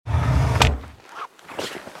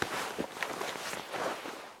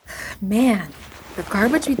Man, the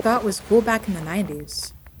garbage we thought was cool back in the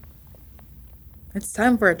 90s. It's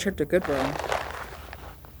time for a trip to Goodwill.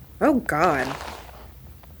 Oh god.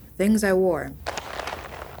 Things I wore.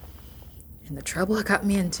 And the trouble it got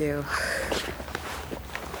me into.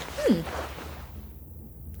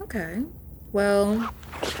 Okay. Well,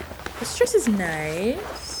 this dress is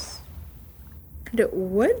nice. And it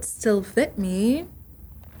would still fit me.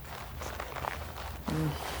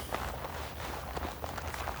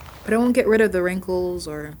 But I won't get rid of the wrinkles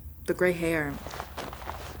or the gray hair.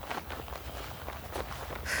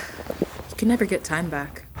 You can never get time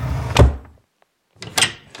back.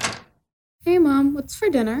 Hey, Mom, what's for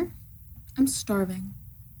dinner? I'm starving.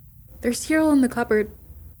 There's cereal in the cupboard.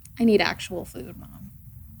 I need actual food, Mom.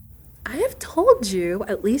 I have told you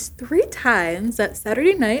at least 3 times that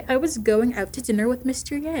Saturday night I was going out to dinner with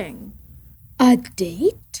Mr. Yang. A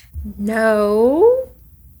date? No.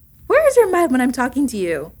 Where is your mind when I'm talking to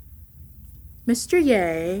you? Mr.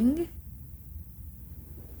 Yang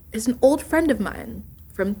is an old friend of mine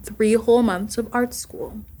from 3 whole months of art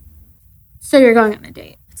school. So you're going on a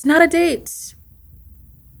date? It's not a date.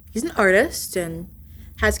 He's an artist and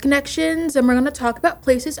has connections, and we're going to talk about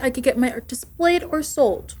places I could get my art displayed or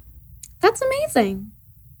sold. That's amazing.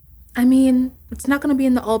 I mean, it's not going to be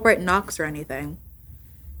in the Albright Knox or anything.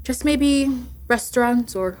 Just maybe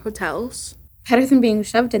restaurants or hotels. Better than being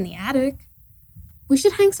shoved in the attic. We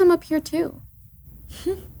should hang some up here, too.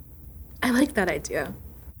 I like that idea.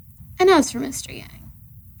 And as for Mr. Yang,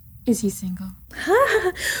 is he single?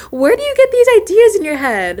 Where do you get these ideas in your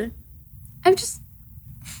head? I've just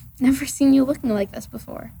never seen you looking like this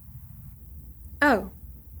before. Oh.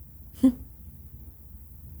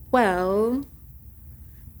 Well,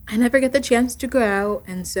 I never get the chance to go out,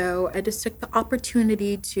 and so I just took the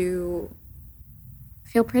opportunity to...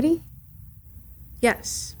 Feel pretty?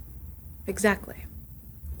 Yes, exactly.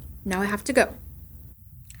 Now I have to go.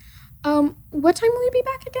 What time will you be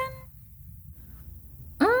back again?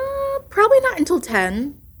 Probably not until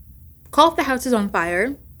 10. Call if the house is on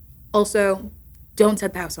fire. Also, don't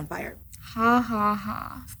set the house on fire. Ha ha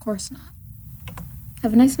ha. Of course not.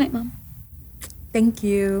 Have a nice night, Mom. Thank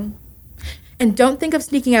you. And don't think of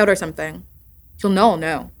sneaking out or something. You'll know I'll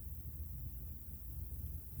know.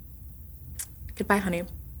 Goodbye, honey.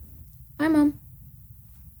 Bye, Mom.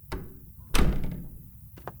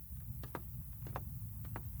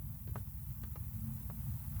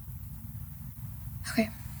 Okay.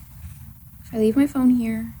 If I leave my phone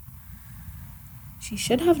here, she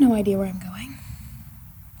should have no idea where I'm going.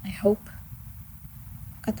 I hope.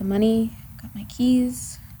 Got the money, got my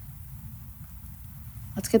keys.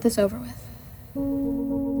 Let's get this over with.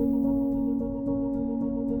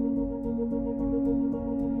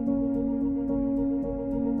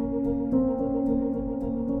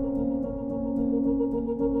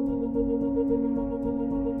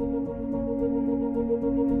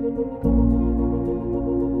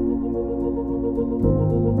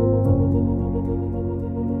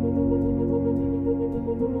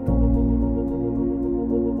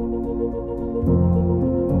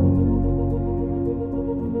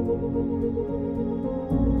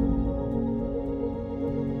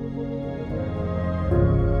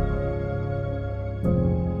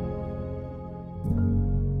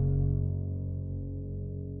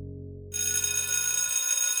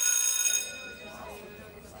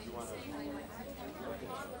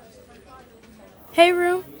 Hey,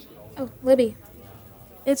 Rue. Oh, Libby.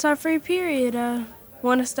 It's our free period.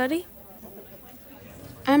 Want to study?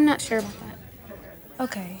 I'm not sure about that.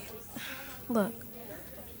 Okay. Look,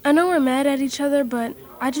 I know we're mad at each other, but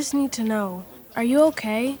I just need to know. Are you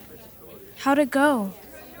okay? How'd it go?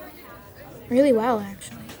 Really well,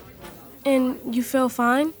 actually. And you feel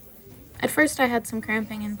fine? At first I had some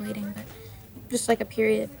cramping and bleeding, but just like a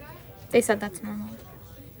period. They said that's normal.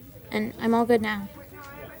 And I'm all good now.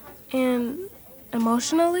 And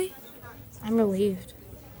emotionally? I'm relieved.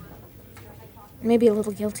 Maybe a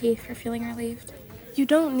little guilty for feeling relieved. You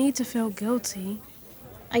don't need to feel guilty.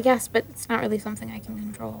 I guess, but it's not really something I can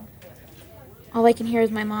control. All I can hear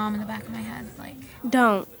is my mom in the back of my head, like...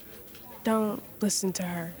 Don't listen to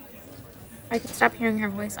her. If I could stop hearing her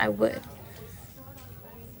voice, I would.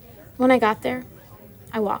 When I got there,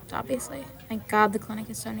 I walked, obviously. Thank God the clinic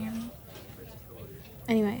is so near me.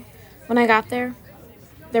 Anyway, when I got there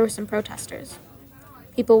were some protesters.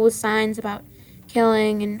 People with signs about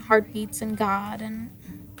killing and heartbeats and God, and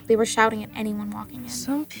they were shouting at anyone walking in.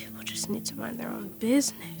 Some people just need to mind their own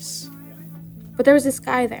business. But there was this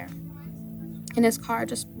guy there, in his car,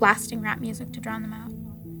 just blasting rap music to drown them out.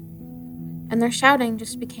 And their shouting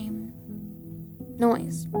just became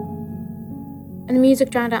noise. And the music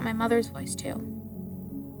drowned out my mother's voice, too.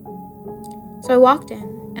 So I walked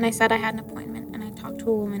in, and I said I had an appointment, and I talked to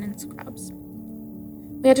a woman in scrubs.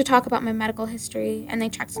 We had to talk about my medical history, and they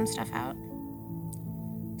checked some stuff out.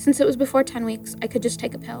 Since it was before 10 weeks, I could just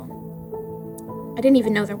take a pill. I didn't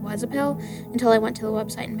even know there was a pill until I went to the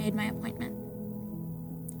website and made my appointment.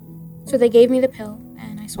 So they gave me the pill,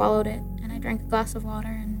 and I swallowed it, and I drank a glass of water,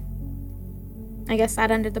 and I guess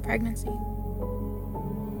that ended the pregnancy.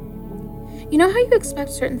 You know how you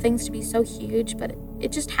expect certain things to be so huge, but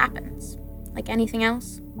it just happens, like anything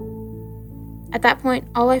else? At that point,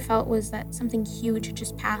 all I felt was that something huge had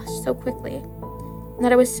just passed so quickly, and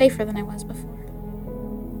that I was safer than I was before.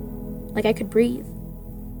 Like I could breathe.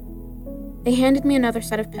 They handed me another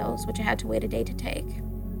set of pills, which I had to wait a day to take.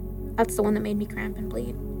 That's the one that made me cramp and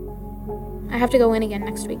bleed. I have to go in again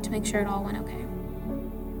next week to make sure it all went okay.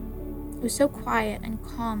 It was so quiet and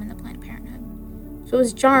calm in the Planned Parenthood, so it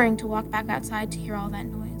was jarring to walk back outside to hear all that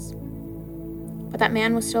noise. But that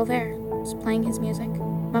man was still there, just playing his music,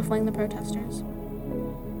 muffling the protesters.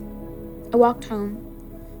 I walked home,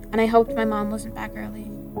 and I hoped my mom wasn't back early.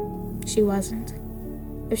 She wasn't.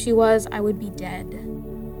 If she was, I would be dead.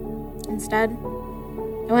 Instead,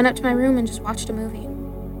 I went up to my room and just watched a movie.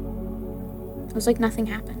 It was like nothing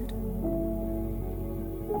happened.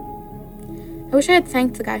 I wish I had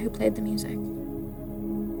thanked the guy who played the music.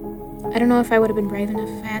 I don't know if I would have been brave enough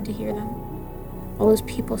if I had to hear them. All those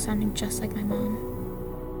people sounding just like my mom.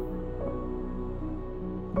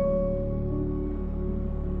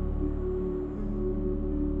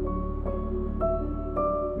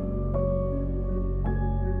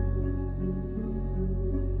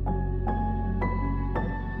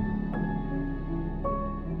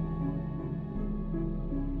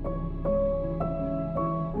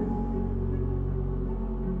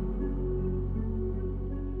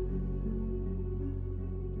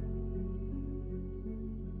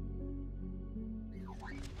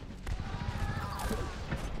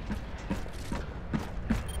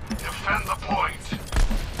 Defend the point.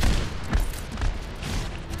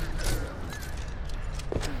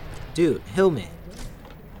 Dude, heal me.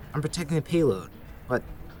 I'm protecting the payload, but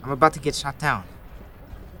I'm about to get shot down.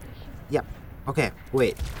 Yep. Okay,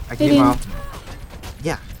 wait. I can get my ultimate.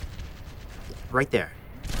 Yeah. Right there.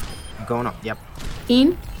 I'm going up, yep.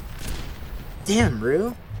 Dean? Damn, Rue.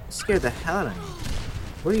 You scared the hell out of me.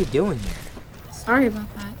 What are you doing here? Sorry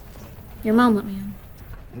about that. Your mom let me in.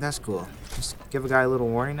 That's cool. Just give a guy a little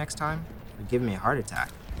warning next time. Or give me a heart attack.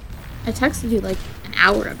 I texted you like an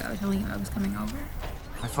hour ago telling you I was coming over.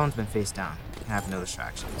 My phone's been face down. I have no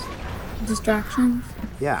distractions. Distractions?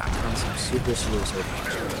 Yeah, I'm on some super slow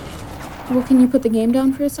social. Well, can you put the game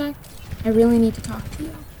down for a sec? I really need to talk to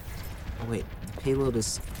you. Oh, wait. The payload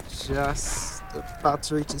is just about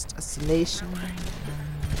to reach its destination.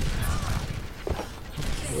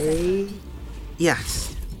 Okay.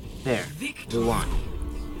 Yes. There. We won.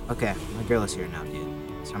 Okay, my girl is here now,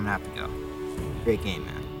 dude. So I'm gonna have to go. Great game,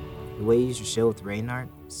 man. The way you use your shield with Reynard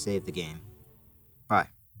saved the game. Bye.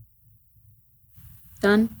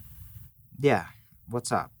 Done? Yeah.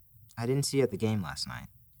 What's up? I didn't see you at the game last night.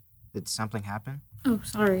 Did something happen? Oh,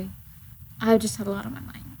 sorry. I just had a lot on my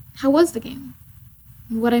mind. How was the game?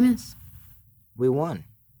 What'd I miss? We won.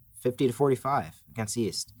 50-45 against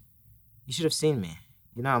East. You should have seen me.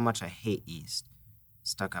 You know how much I hate East.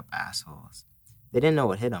 Stuck-up assholes. They didn't know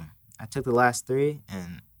what hit them. I took the last 3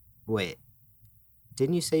 and... Wait.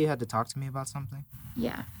 Didn't you say you had to talk to me about something?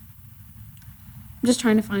 Yeah. I'm just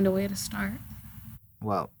trying to find a way to start.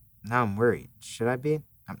 Well, now I'm worried. Should I be?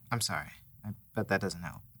 I'm sorry. I bet that doesn't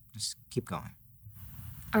help. Just keep going.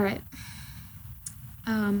 All right.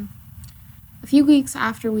 A few weeks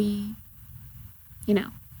after we...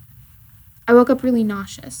 I woke up really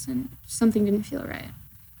nauseous and something didn't feel right.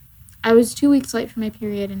 I was 2 weeks late for my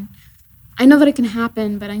period, and I know that it can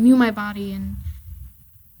happen, but I knew my body and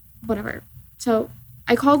whatever. So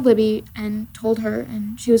I called Libby and told her,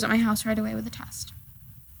 and she was at my house right away with a test.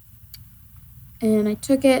 And I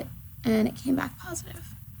took it, and it came back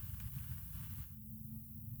positive.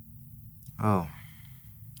 Oh.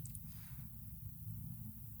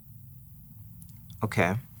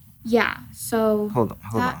 Okay. Yeah, so... Hold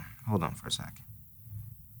on for a sec.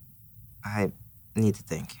 I need to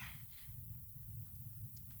think.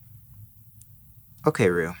 Okay,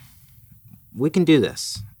 Rue. We can do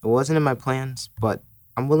this. It wasn't in my plans, but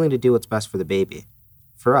I'm willing to do what's best for the baby.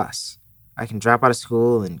 For us. I can drop out of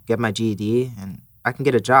school and get my GED, and I can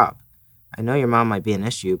get a job. I know your mom might be an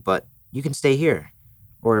issue, but you can stay here.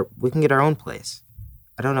 Or we can get our own place.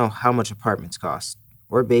 I don't know how much apartments cost,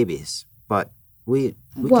 or babies, but we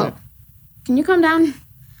Whoa. Can you calm down?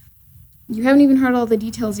 You haven't even heard all the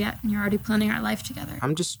details yet, and you're already planning our life together.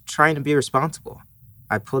 I'm just trying to be responsible.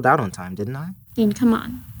 I pulled out on time, didn't I? Dean, come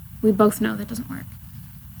on. We both know that doesn't work.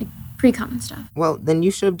 Like, pre-cum and stuff. Well, then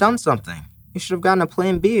you should have done something. You should have gotten a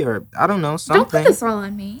plan B or, I don't know, something. Don't put this all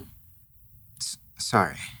on me.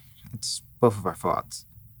 Sorry. It's both of our faults.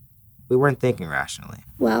 We weren't thinking rationally.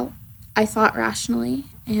 Well, I thought rationally,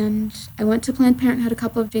 and I went to Planned Parenthood a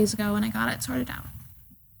couple of days ago and I got it sorted out.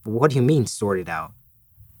 What do you mean, sorted out?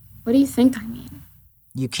 What do you think I mean?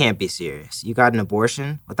 You can't be serious. You got an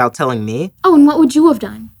abortion without telling me? Oh, and what would you have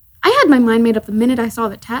done? I had my mind made up the minute I saw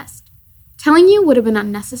the test. Telling you would have been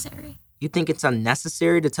unnecessary. You think it's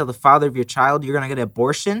unnecessary to tell the father of your child you're gonna get an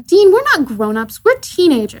abortion? Dean, we're not grown-ups. We're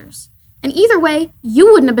teenagers. And either way,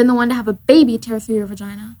 you wouldn't have been the one to have a baby tear through your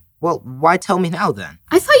vagina. Well, why tell me now then?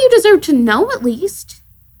 I thought you deserved to know at least.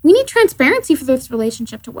 We need transparency for this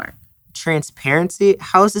relationship to work. Transparency?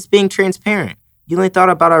 How is this being transparent? You only thought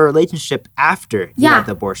about our relationship after you had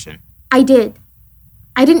the abortion. I did.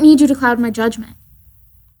 I didn't need you to cloud my judgment.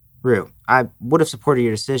 Rue, I would have supported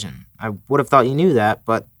your decision. I would have thought you knew that,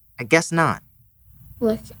 but I guess not.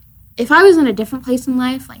 Look, if I was in a different place in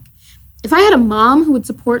life, like, if I had a mom who would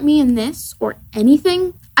support me in this or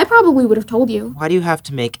anything, I probably would have told you. Why do you have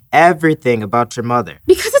to make everything about your mother?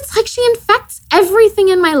 Because it's like she infects everything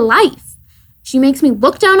in my life. She makes me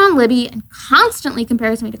look down on Libby and constantly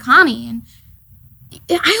compares me to Connie. And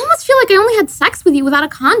I almost feel like I only had sex with you without a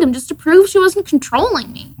condom just to prove she wasn't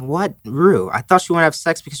controlling me. What? Rue, I thought you wanted to have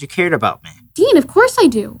sex because you cared about me. Dean, of course I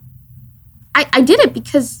do. I did it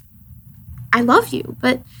because I love you,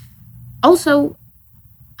 but also,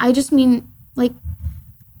 I just mean, like,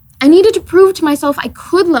 I needed to prove to myself I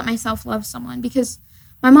could let myself love someone because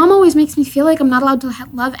my mom always makes me feel like I'm not allowed to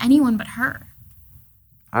love anyone but her.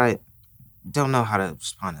 I don't know how to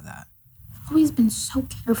respond to that. I've always been so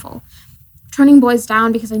careful, turning boys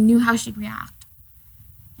down because I knew how she'd react.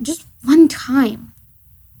 And just one time.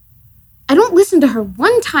 I don't listen to her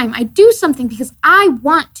one time. I do something because I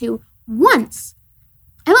want to once.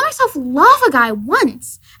 I let myself love a guy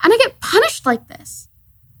once, and I get punished like this.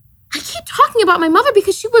 I keep talking about my mother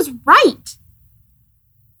because she was right.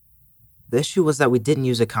 The issue was that we didn't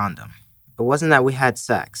use a condom. It wasn't that we had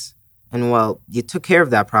sex. And, well, you took care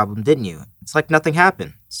of that problem, didn't you? It's like nothing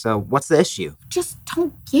happened. So what's the issue? Just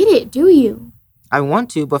don't get it, do you? I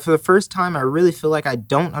want to, but for the first time, I really feel like I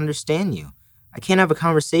don't understand you. I can't have a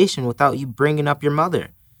conversation without you bringing up your mother.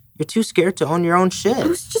 You're too scared to own your own shit. I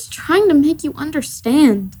was just trying to make you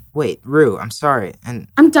understand. Wait, Rue, I'm sorry. And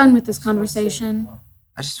I'm done with this conversation.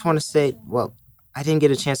 I just want to say, well, I didn't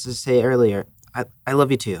get a chance to say earlier. I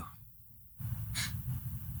love you too.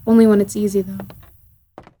 Only when it's easy, though.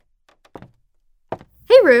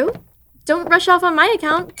 Hey, Rue. Don't rush off on my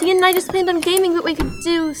account. Dean and I just planned on gaming, but we could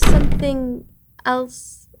do something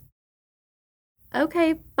else.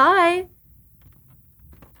 Okay, bye.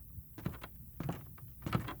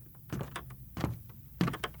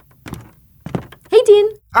 Hey, Dean.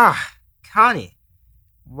 Ah, Connie.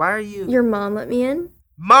 Why are you... Your mom let me in?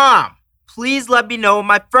 Mom! Please let me know when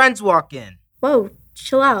my friends walk in. Whoa,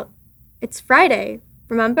 chill out. It's Friday,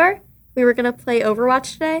 remember? We were gonna play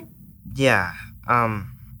Overwatch today? Yeah,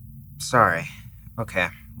 sorry. Okay,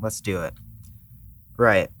 let's do it.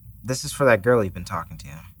 Right, this is for that girl you've been talking to.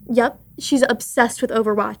 Yep, she's obsessed with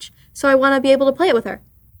Overwatch, so I want to be able to play it with her.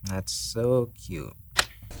 That's so cute.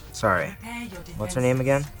 Sorry, what's her name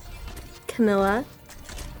again? Camilla.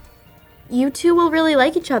 You two will really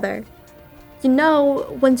like each other. You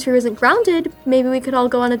know, once Rue isn't grounded, maybe we could all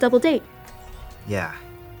go on a double date. Yeah,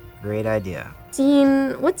 great idea.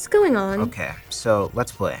 Dean, what's going on? Okay, so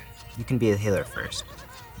let's play. You can be a healer first.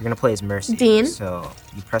 You're gonna play as Mercy. Dean? So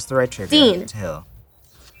you press the right trigger Dean. to heal.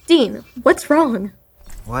 Dean, what's wrong?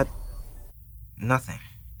 What? Nothing.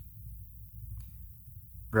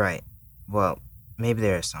 Right. Well, maybe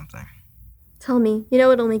there is something. Tell me. You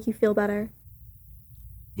know it'll make you feel better.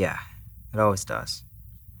 Yeah, it always does.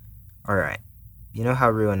 Alright. You know how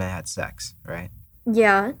Rue and I had sex, right?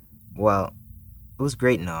 Yeah. Well, it was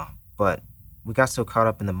great and all, but we got so caught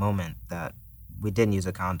up in the moment that we didn't use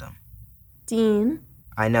a condom. Dean?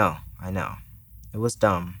 I know. It was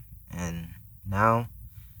dumb, and now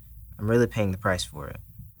I'm really paying the price for it.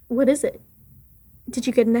 What is it? Did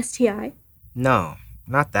you get an STI? No,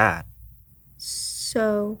 not that.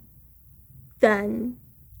 So, then...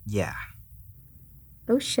 Yeah.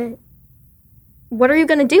 Oh shit. What are you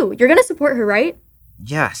gonna do? You're gonna support her, right?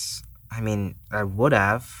 Yes. I mean, I would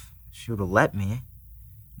have. She would have let me.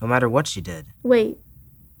 No matter what she did. Wait.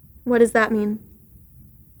 What does that mean?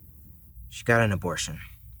 She got an abortion.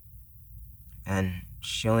 And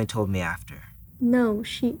she only told me after. No,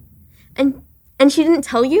 she... And she didn't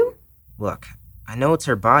tell you? Look, I know it's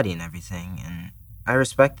her body and everything, and I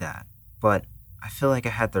respect that. But I feel like I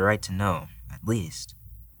had the right to know, at least.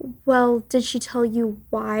 Well, did she tell you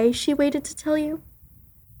why she waited to tell you?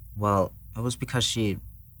 Well, it was because I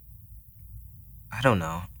don't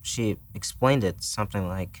know. She explained it something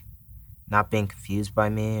like not being confused by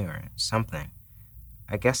me or something.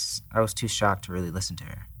 I guess I was too shocked to really listen to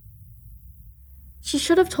her. She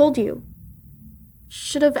should have told you.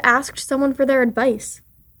 Should have asked someone for their advice.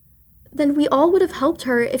 Then we all would have helped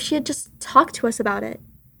her if she had just talked to us about it.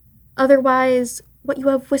 Otherwise, what you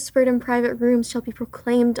have whispered in private rooms shall be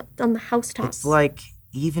proclaimed on the housetops. It's like,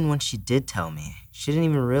 even when she did tell me, she didn't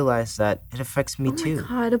even realize that it affects me too.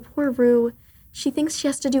 Oh my God, poor Rue. She thinks she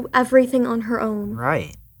has to do everything on her own.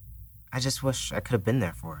 Right. I just wish I could have been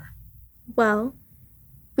there for her. Well,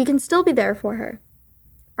 we can still be there for her.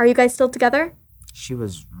 Are you guys still together? She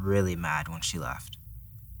was really mad when she left.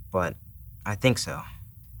 But I think so.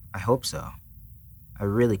 I hope so. I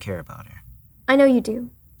really care about her. I know you do.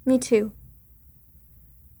 Me too.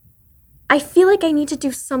 I feel like I need to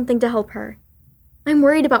do something to help her. I'm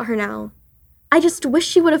worried about her now. I just wish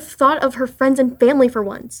she would have thought of her friends and family for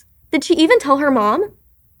once. Did she even tell her mom?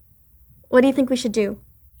 What do you think we should do?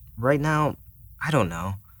 Right now, I don't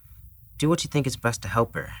know. Do what you think is best to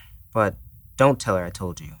help her. But don't tell her I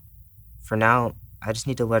told you. For now, I just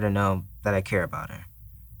need to let her know that I care about her.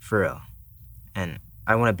 For real. And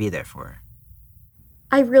I want to be there for her.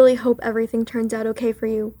 I really hope everything turns out okay for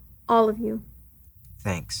you. All of you.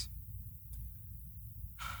 Thanks.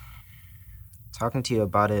 Talking to you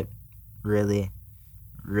about it really,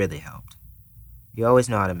 really helped. You always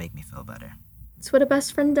know how to make me feel better. It's what a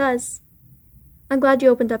best friend does. I'm glad you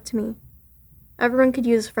opened up to me. Everyone could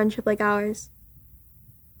use a friendship like ours.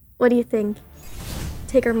 What do you think?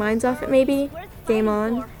 Take our minds off it, maybe? Game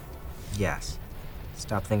on? Yes.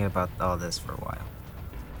 Stop thinking about all this for a while.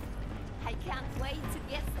 I can't wait to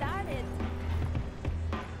get started.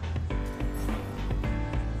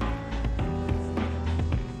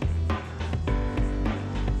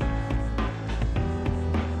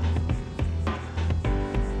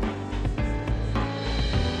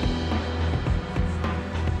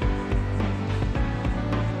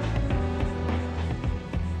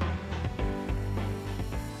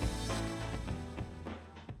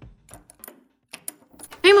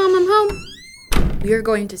 Hey, Mom, I'm home. We are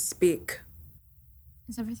going to speak.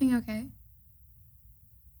 Is everything okay?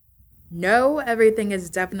 No, everything is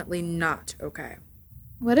definitely not okay.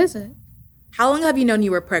 What is it? How long have you known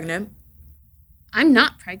you were pregnant? I'm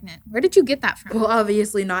not pregnant. Where did you get that from? Well,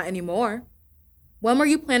 obviously not anymore. When were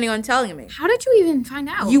you planning on telling me? How did you even find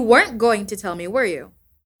out? You weren't going to tell me, were you?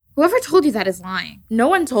 Whoever told you that is lying. No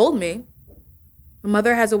one told me. My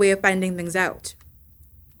mother has a way of finding things out.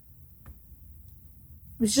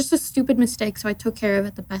 It was just a stupid mistake, so I took care of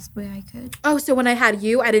it the best way I could. Oh, so when I had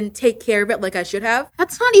you, I didn't take care of it like I should have?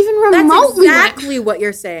 That's not even remotely That's exactly what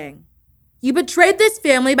you're saying. You betrayed this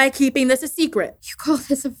family by keeping this a secret. You call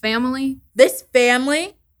this a family? This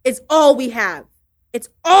family is all we have. It's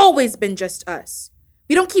always been just us.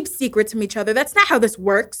 We don't keep secrets from each other. That's not how this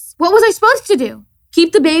works. What was I supposed to do?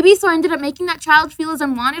 Keep the baby so I ended up making that child feel as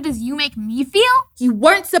unwanted as you make me feel? You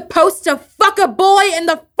weren't supposed to fuck a boy in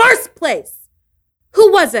the first place. Who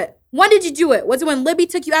was it? When did you do it? Was it when Libby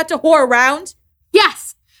took you out to whore around?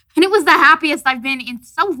 Yes, and it was the happiest I've been in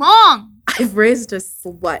so long. I've raised a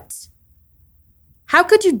slut. How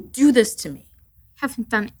could you do this to me? I haven't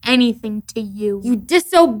done anything to you. You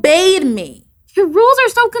disobeyed me. Your rules are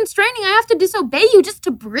so constraining, I have to disobey you just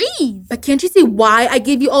to breathe. But can't you see why I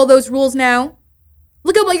gave you all those rules now?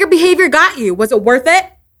 Look at what your behavior got you. Was it worth it?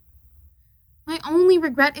 My only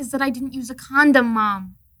regret is that I didn't use a condom,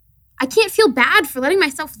 Mom. I can't feel bad for letting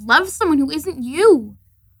myself love someone who isn't you.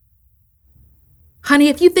 Honey,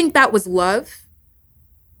 if you think that was love,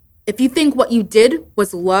 if you think what you did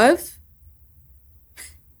was love,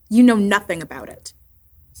 you know nothing about it.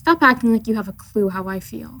 Stop acting like you have a clue how I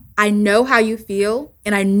feel. I know how you feel,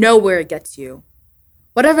 and I know where it gets you.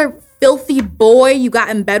 Whatever filthy boy you got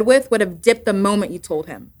in bed with would have dipped the moment you told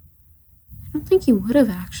him. I don't think you would have,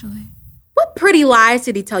 actually. What pretty lies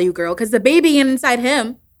did he tell you, girl? Because the baby ain't inside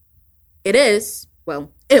him. It is.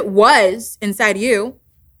 Well, it was inside you.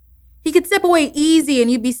 He could step away easy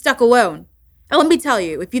and you'd be stuck alone. And let me tell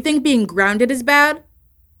you, if you think being grounded is bad,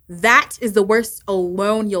 that is the worst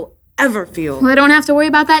alone you'll ever feel. Well, I don't have to worry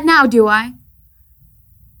about that now, do I?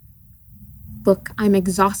 Look, I'm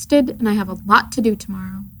exhausted and I have a lot to do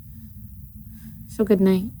tomorrow. So good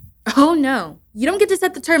night. Oh no, you don't get to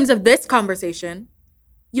set the terms of this conversation.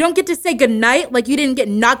 You don't get to say goodnight like you didn't get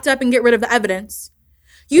knocked up and get rid of the evidence.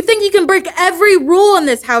 You think you can break every rule in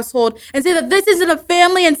this household and say that this isn't a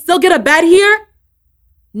family and still get a bed here?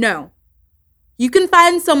 No. You can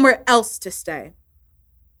find somewhere else to stay.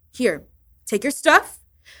 Here, take your stuff.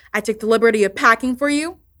 I took the liberty of packing for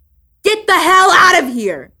you. Get the hell out of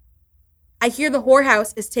here! I hear the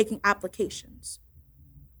whorehouse is taking applications.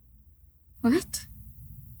 What?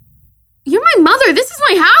 You're my mother. This is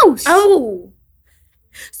my house. Oh!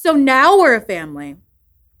 So now we're a family.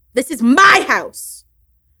 This is my house.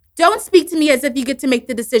 Don't speak to me as if you get to make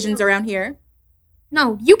the decisions around here.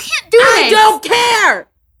 No, you can't do I this. don't care!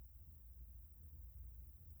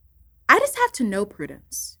 I just have to know,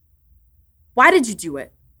 Prudence. Why did you do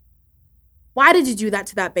it? Why did you do that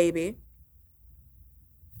to that baby?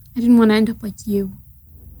 I didn't want to end up like you.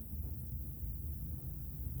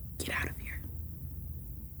 Get out of here.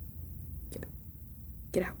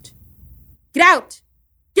 Get out. Get out!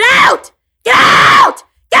 Get out! Get out!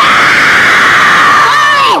 Get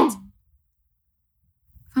out!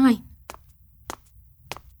 Fine.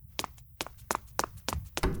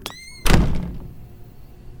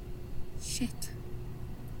 Shit.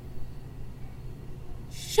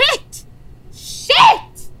 Shit!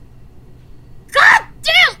 Shit! God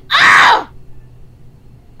damn! Oh!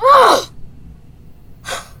 Oh!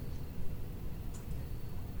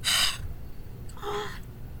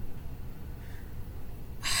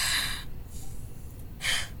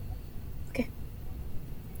 Okay.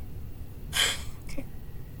 Okay.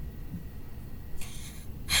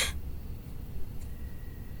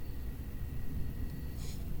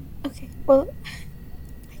 Okay, well,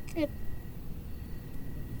 I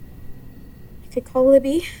could call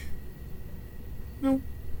Libby. No,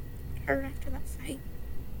 her after that fight.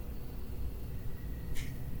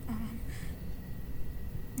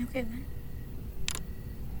 Okay then.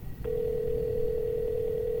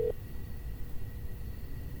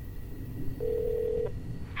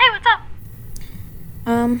 Hey, what's up?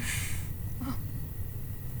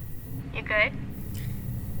 You good?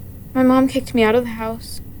 My mom kicked me out of the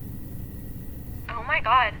house. Oh my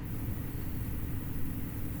god.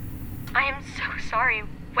 I am so sorry.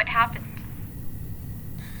 What happened?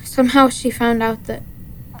 Somehow she found out that...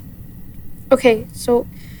 Okay, so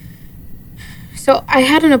I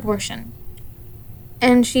had an abortion.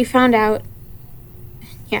 And she found out...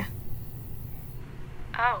 Yeah.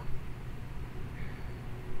 Oh.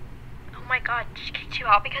 Oh my god, she kicked you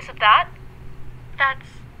out because of that? That's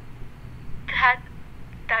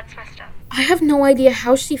messed up. I have no idea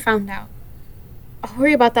how she found out. I'll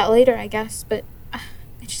worry about that later, I guess, but I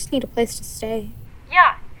just need a place to stay.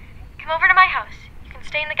 Yeah. Come over to my house. You can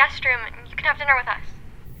stay in the guest room and you can have dinner with us.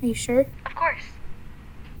 Are you sure? Of course.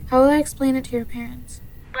 How will I explain it to your parents?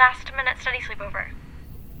 Last minute study sleepover.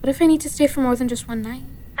 What if I need to stay for more than just one night?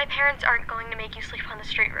 My parents aren't going to make you sleep on the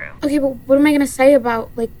street, Rue. Okay, but what am I gonna say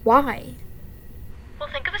about, why? Well,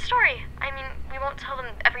 think of a story. I mean, we won't tell them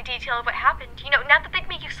every detail of what happened. You know, not that they'd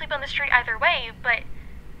make you sleep on the street either way, but...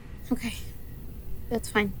 Okay. That's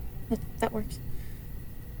fine. That works.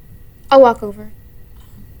 I'll walk over.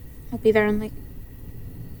 I'll be there in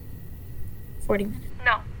 40 minutes.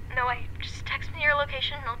 No way. Just text me your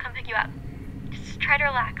location and I'll come pick you up. Just try to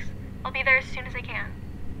relax. I'll be there as soon as I can.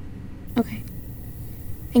 Okay.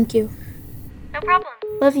 Thank you. No problem.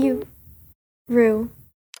 Love you, Rue.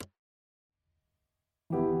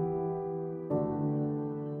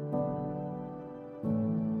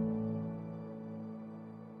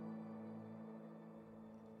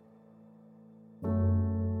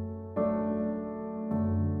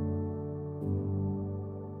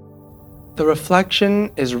 The Reflection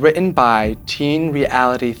is written by Teen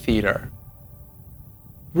Reality Theater.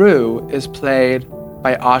 Rue is played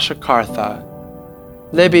by Asha Kartha.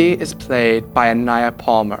 Libby is played by Anaya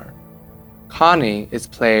Palmer. Connie is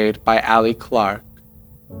played by Ali Clark.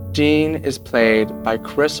 Jean is played by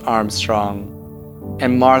Chris Armstrong.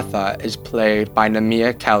 And Martha is played by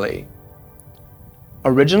Namia Kelly.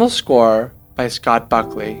 Original score by Scott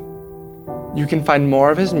Buckley. You can find more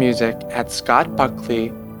of his music at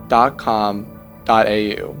scottbuckley.com.au.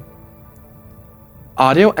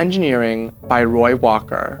 Audio engineering by Roy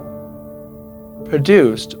Walker.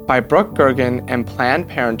 Produced by Brooke Gergen and Planned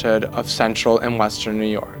Parenthood of Central and Western New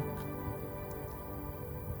York.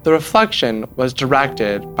 The Reflection was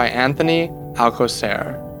directed by Anthony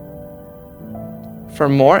Alcocer. For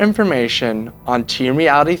more information on Teen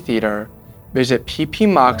Reality Theater, visit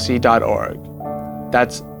ppmoxie.org.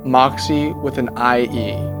 That's Moxie with an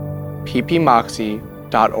IE.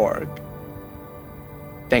 ppmoxie.org.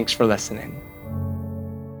 Thanks for listening.